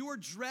 You are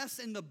dressed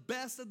in the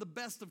best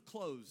of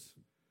clothes.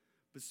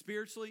 But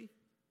spiritually,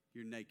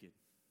 you're naked.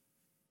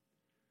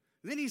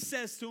 Then he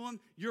says to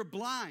them, you're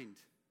blind.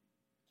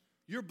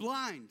 You're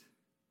blind.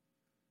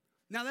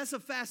 Now that's a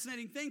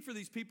fascinating thing for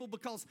these people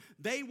because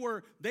they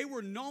were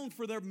known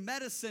for their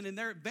medicine and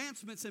their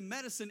advancements in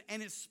medicine,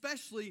 and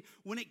especially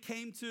when it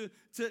came to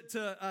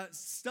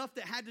stuff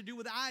that had to do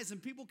with eyes.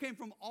 And people came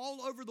from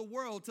all over the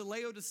world to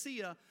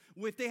Laodicea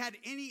if they had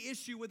any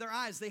issue with their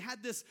eyes. They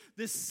had this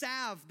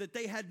salve that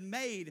they had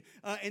made,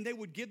 and they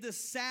would give this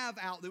salve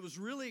out that was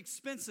really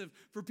expensive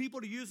for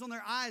people to use on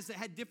their eyes that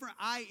had different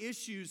eye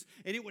issues,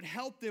 and it would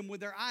help them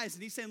with their eyes.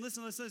 And he's saying,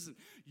 listen.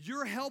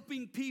 You're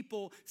helping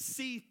people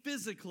see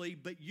physically,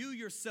 but you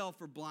yourself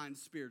are blind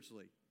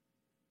spiritually.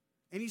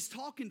 And he's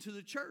talking to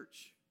the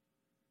church.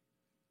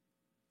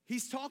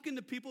 He's talking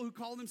to people who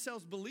call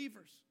themselves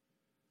believers.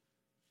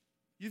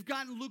 You've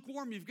gotten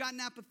lukewarm. You've gotten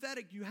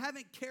apathetic. You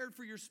haven't cared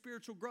for your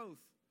spiritual growth.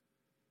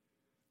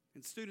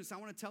 And students, I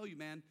want to tell you,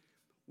 man,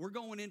 we're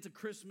going into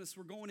Christmas.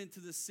 We're going into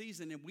this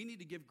season, and we need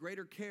to give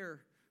greater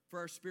care for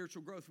our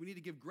spiritual growth. We need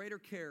to give greater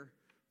care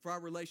for our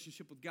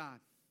relationship with God.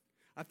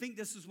 I think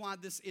this is why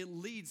it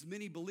leads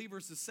many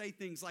believers to say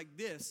things like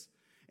this.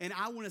 And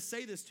I want to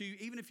say this to you,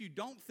 even if you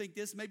don't think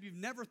this, maybe you've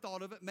never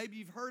thought of it, maybe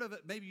you've heard of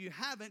it, maybe you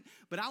haven't,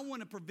 but I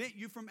want to prevent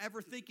you from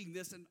ever thinking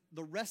this in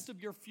the rest of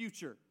your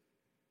future.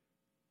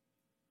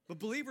 But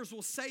believers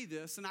will say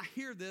this, and I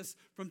hear this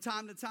from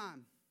time to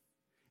time,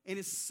 and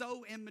it's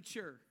so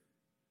immature.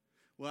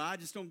 Well, I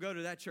just don't go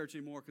to that church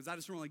anymore because I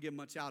just don't really get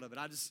much out of it.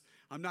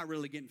 I'm not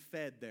really getting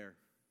fed there.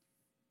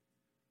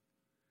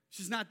 It's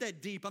just not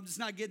that deep. I'm just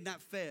not getting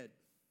that fed.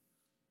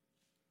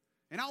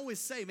 And I always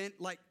say, man,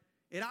 like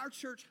at our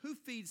church, who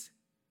feeds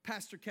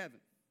Pastor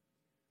Kevin?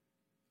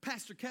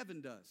 Pastor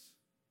Kevin does.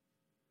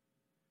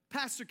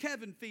 Pastor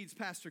Kevin feeds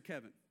Pastor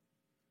Kevin.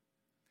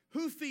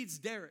 Who feeds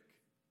Derek?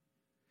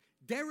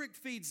 Derek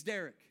feeds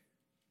Derek.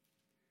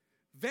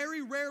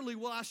 Very rarely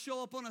will I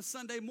show up on a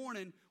Sunday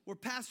morning where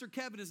Pastor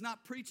Kevin is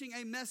not preaching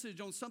a message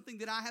on something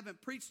that I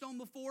haven't preached on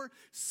before,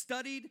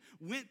 studied,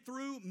 went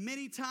through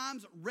many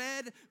times,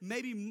 read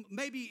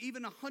maybe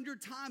even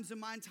 100 times in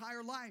my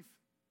entire life.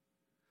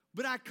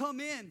 But I come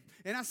in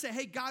and I say,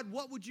 hey, God,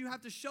 what would you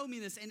have to show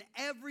me this? And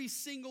every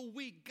single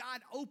week,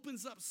 God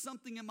opens up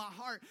something in my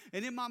heart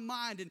and in my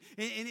mind,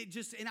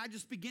 and I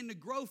just begin to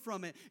grow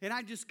from it, and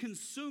I just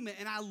consume it,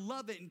 and I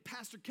love it. And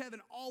Pastor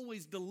Kevin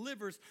always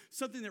delivers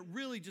something that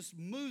really just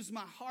moves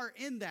my heart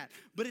in that.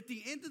 But at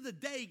the end of the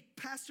day,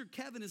 Pastor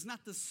Kevin is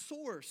not the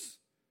source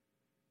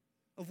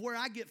of where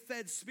I get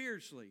fed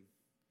spiritually.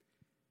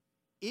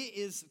 It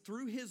is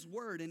through his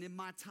word and in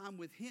my time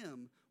with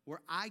him where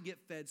I get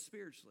fed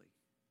spiritually.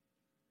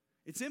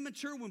 It's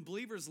immature when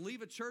believers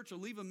leave a church or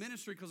leave a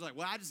ministry because like,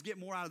 well, I just get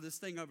more out of this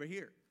thing over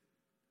here.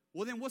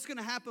 Well, then what's going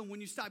to happen when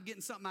you stop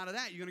getting something out of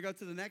that? You're going to go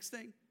to the next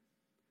thing?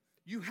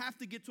 You have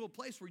to get to a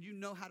place where you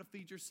know how to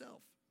feed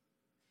yourself.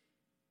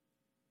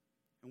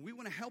 And we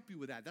want to help you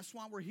with that. That's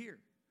why we're here.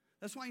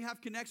 That's why you have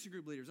connection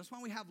group leaders. That's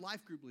why we have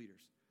life group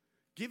leaders.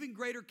 Giving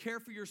greater care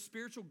for your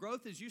spiritual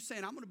growth is you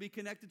saying, I'm going to be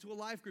connected to a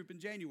life group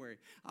in January.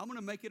 I'm going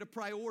to make it a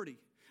priority.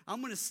 I'm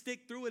going to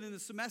stick through it in the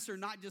semester,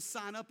 not just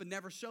sign up and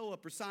never show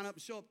up, or sign up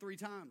and show up 3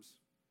 times.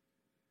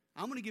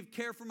 I'm going to give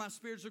care for my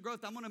spiritual growth.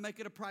 I'm going to make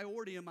it a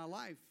priority in my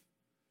life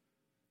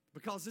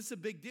because it's a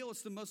big deal.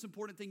 It's the most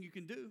important thing you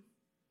can do.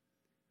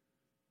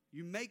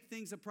 You make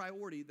things a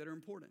priority that are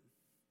important.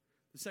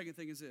 The second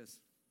thing is this.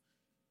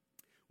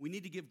 We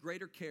need to give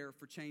greater care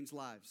for changed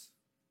lives.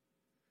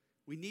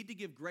 We need to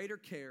give greater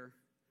care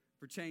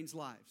for changed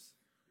lives.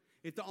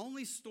 If the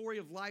only story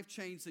of life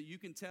change that you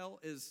can tell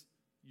is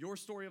your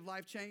story of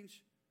life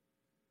change,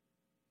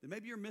 then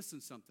maybe you're missing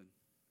something.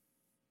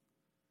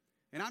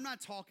 And I'm not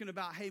talking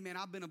about, hey, man,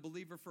 I've been a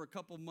believer for a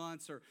couple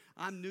months, or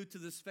I'm new to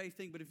this faith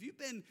thing. But if you've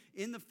been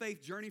in the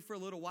faith journey for a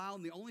little while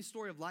and the only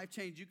story of life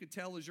change you could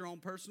tell is your own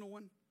personal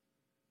one,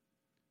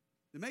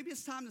 then maybe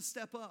it's time to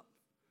step up,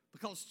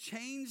 because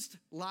changed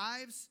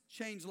lives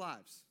change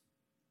lives.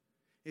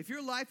 If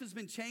your life has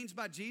been changed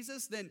by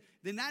Jesus, then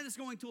that is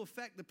going to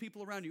affect the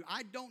people around you.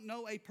 I don't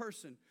know a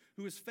person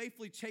who is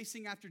faithfully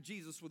chasing after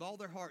Jesus with all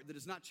their heart that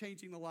is not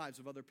changing the lives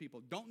of other people.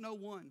 Don't know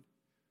one.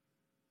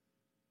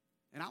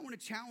 And I want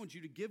to challenge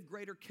you to give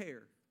greater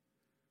care.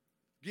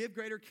 Give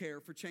greater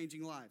care for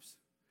changing lives.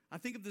 I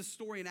think of this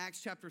story in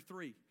Acts chapter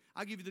 3.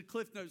 I'll give you the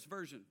Cliff Notes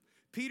version.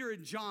 Peter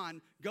and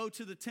John go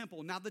to the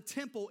temple. Now, the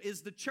temple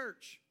is the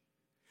church.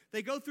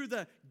 They go through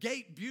the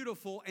gate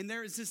beautiful, and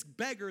there is this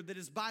beggar that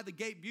is by the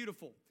gate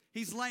beautiful.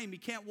 He's lame. He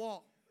can't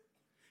walk.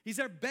 He's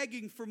there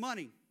begging for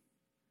money.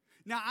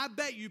 Now, I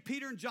bet you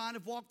Peter and John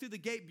have walked through the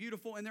gate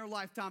beautiful in their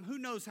lifetime. Who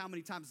knows how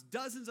many times?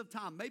 Dozens of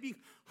times, maybe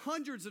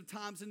hundreds of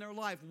times in their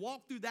life,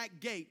 walked through that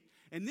gate.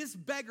 And this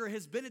beggar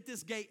has been at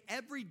this gate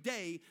every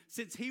day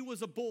since he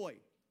was a boy.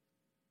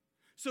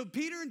 So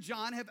Peter and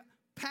John have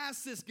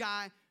passed this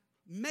guy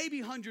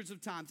maybe hundreds of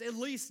times, at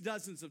least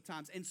dozens of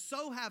times. And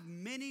so have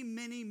many,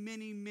 many,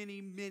 many,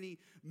 many, many,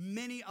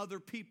 many other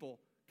people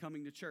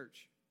coming to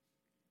church.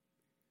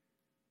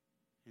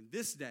 And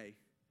this day,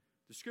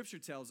 the scripture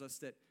tells us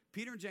that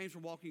Peter and James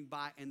were walking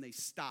by and they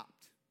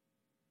stopped.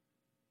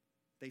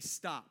 They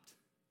stopped.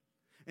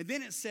 And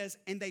then it says,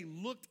 and they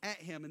looked at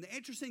him. And the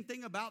interesting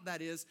thing about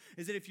that is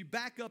that if you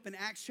back up in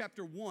Acts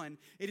chapter 1,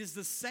 it is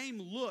the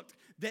same look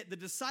that the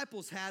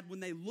disciples had when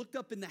they looked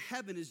up into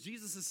heaven as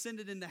Jesus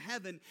ascended into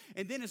heaven.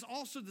 And then it's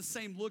also the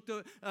same look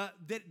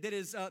that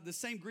is the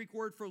same Greek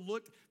word for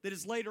look that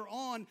is later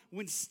on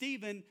when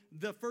Stephen,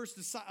 the first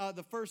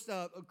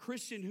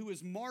Christian who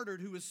was martyred,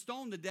 who was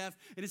stoned to death,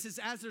 and it says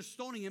as they're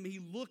stoning him, he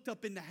looked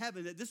up into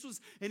heaven. That this was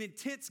an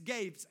intense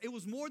gaze. It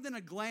was more than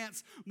a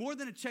glance, more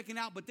than a checking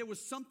out, but there was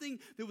something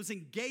that was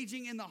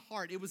engaging in the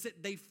heart. It was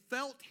that they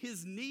felt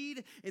his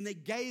need and they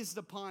gazed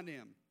upon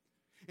him.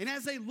 And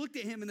as they looked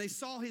at him and they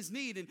saw his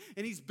need,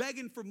 and he's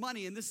begging for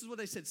money, and this is what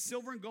they said: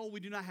 silver and gold we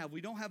do not have. We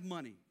don't have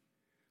money,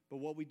 but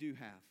what we do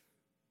have,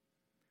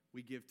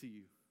 we give to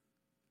you.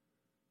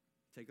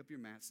 Take up your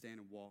mat, stand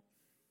and walk.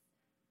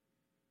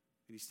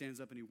 And he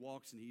stands up and he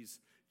walks and he's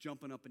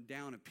jumping up and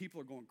down, and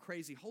people are going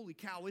crazy. Holy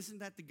cow, isn't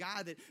that the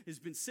guy that has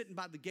been sitting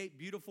by the gate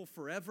beautiful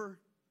forever?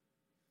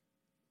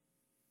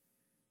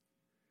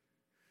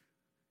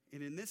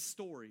 And in this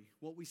story,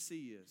 what we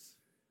see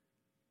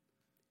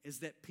is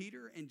that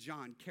Peter and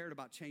John cared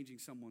about changing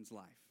someone's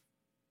life.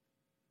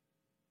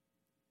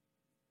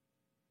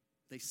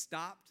 They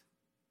stopped,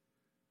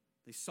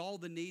 they saw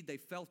the need, they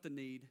felt the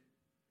need,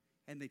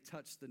 and they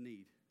touched the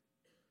need.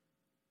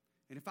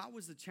 And if I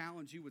was to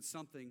challenge you with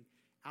something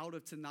out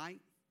of tonight,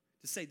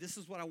 to say this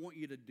is what I want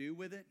you to do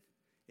with it,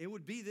 it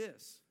would be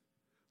this.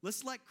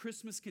 Let's let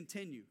Christmas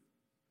continue.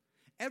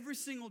 Every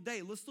single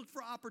day, let's look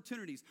for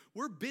opportunities.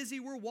 We're busy,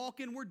 we're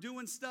walking, we're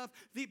doing stuff.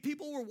 The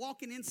people were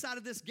walking inside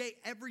of this gate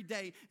every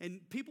day, and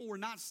people were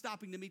not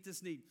stopping to meet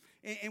this need.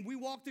 And we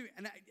walk through,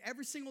 and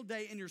every single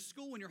day in your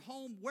school, in your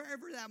home,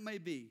 wherever that may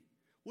be,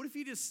 what if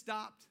you just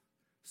stopped,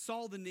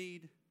 saw the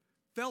need,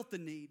 felt the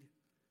need,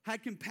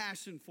 had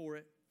compassion for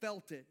it,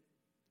 felt it,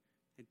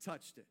 and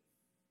touched it?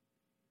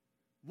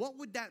 What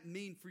would that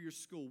mean for your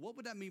school? What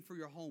would that mean for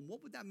your home?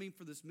 What would that mean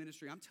for this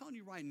ministry? I'm telling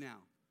you right now,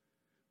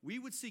 we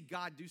would see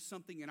God do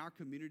something in our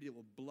community that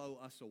will blow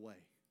us away.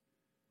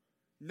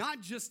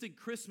 Not just in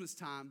Christmas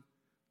time,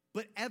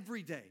 but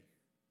every day.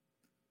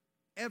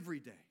 Every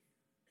day.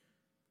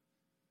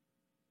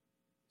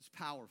 It's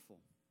powerful.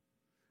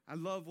 I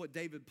love what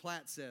David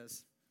Platt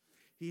says.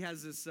 He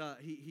has this,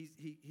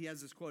 he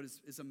has this quote.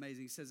 It's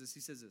amazing. He says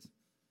this.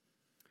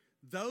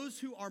 Those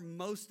who are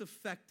most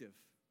effective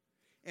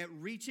at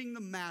reaching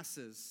the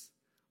masses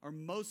are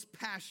most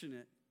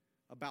passionate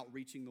about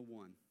reaching the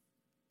one.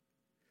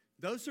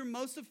 Those who are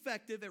most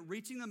effective at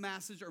reaching the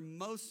masses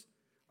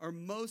are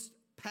most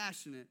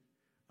passionate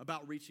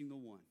about reaching the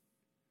one.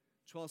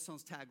 12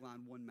 Sons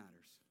tagline, one matters.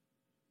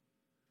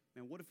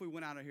 Man, what if we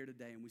went out of here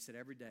today and we said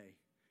every day,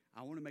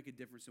 I want to make a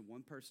difference in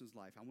one person's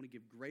life. I want to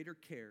give greater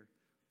care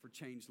for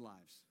changed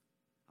lives.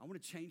 I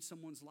want to change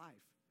someone's life.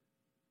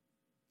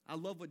 I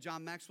love what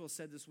John Maxwell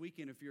said this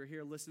weekend. If you're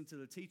here listening to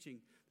the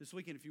teaching this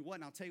weekend, if you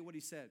wasn't, I'll tell you what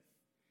he said.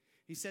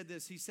 He said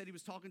this. He said he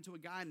was talking to a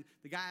guy, and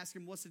the guy asked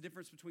him, what's the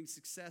difference between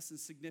success and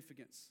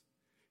significance?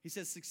 He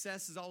says,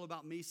 success is all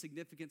about me.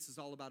 Significance is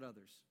all about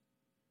others.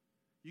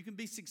 You can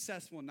be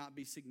successful and not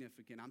be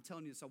significant. I'm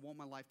telling you this. I want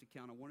my life to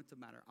count. I want it to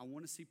matter. I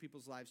want to see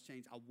people's lives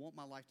change. I want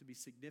my life to be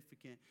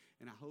significant,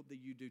 and I hope that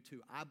you do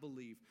too. I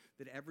believe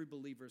that every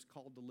believer is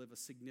called to live a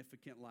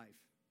significant life.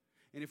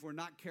 And if we're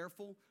not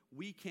careful,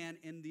 we can,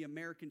 in the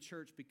American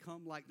church,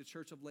 become like the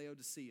church of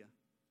Laodicea.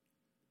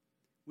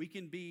 We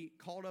can be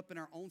caught up in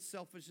our own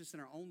selfishness, in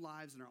our own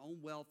lives, in our own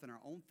wealth, in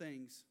our own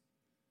things.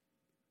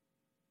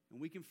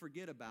 And we can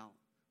forget about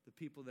the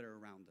people that are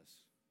around us.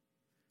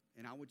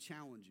 And I would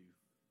challenge you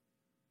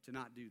to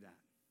not do that.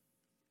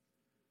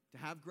 To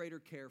have greater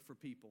care for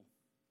people.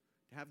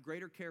 To have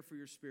greater care for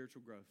your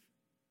spiritual growth.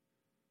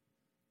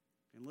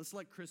 And let's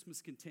let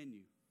Christmas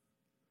continue.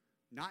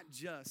 Not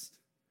just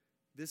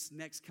this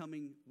next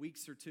coming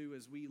weeks or two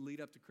as we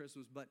lead up to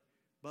Christmas,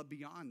 but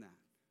beyond that.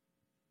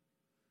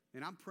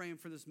 And I'm praying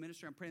for this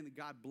ministry. I'm praying that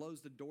God blows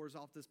the doors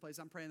off this place.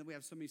 I'm praying that we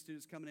have so many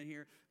students coming in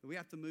here that we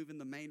have to move in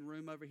the main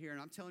room over here.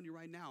 And I'm telling you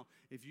right now,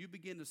 if you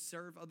begin to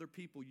serve other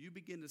people, you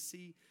begin to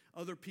see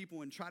other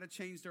people and try to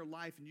change their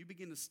life, and you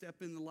begin to step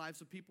in the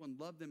lives of people and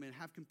love them and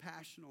have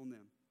compassion on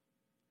them.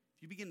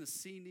 If you begin to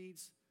see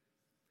needs,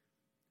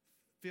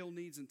 feel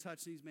needs, and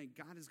touch needs, man,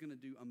 God is going to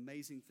do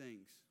amazing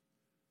things.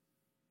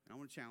 And I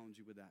want to challenge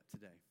you with that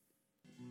today.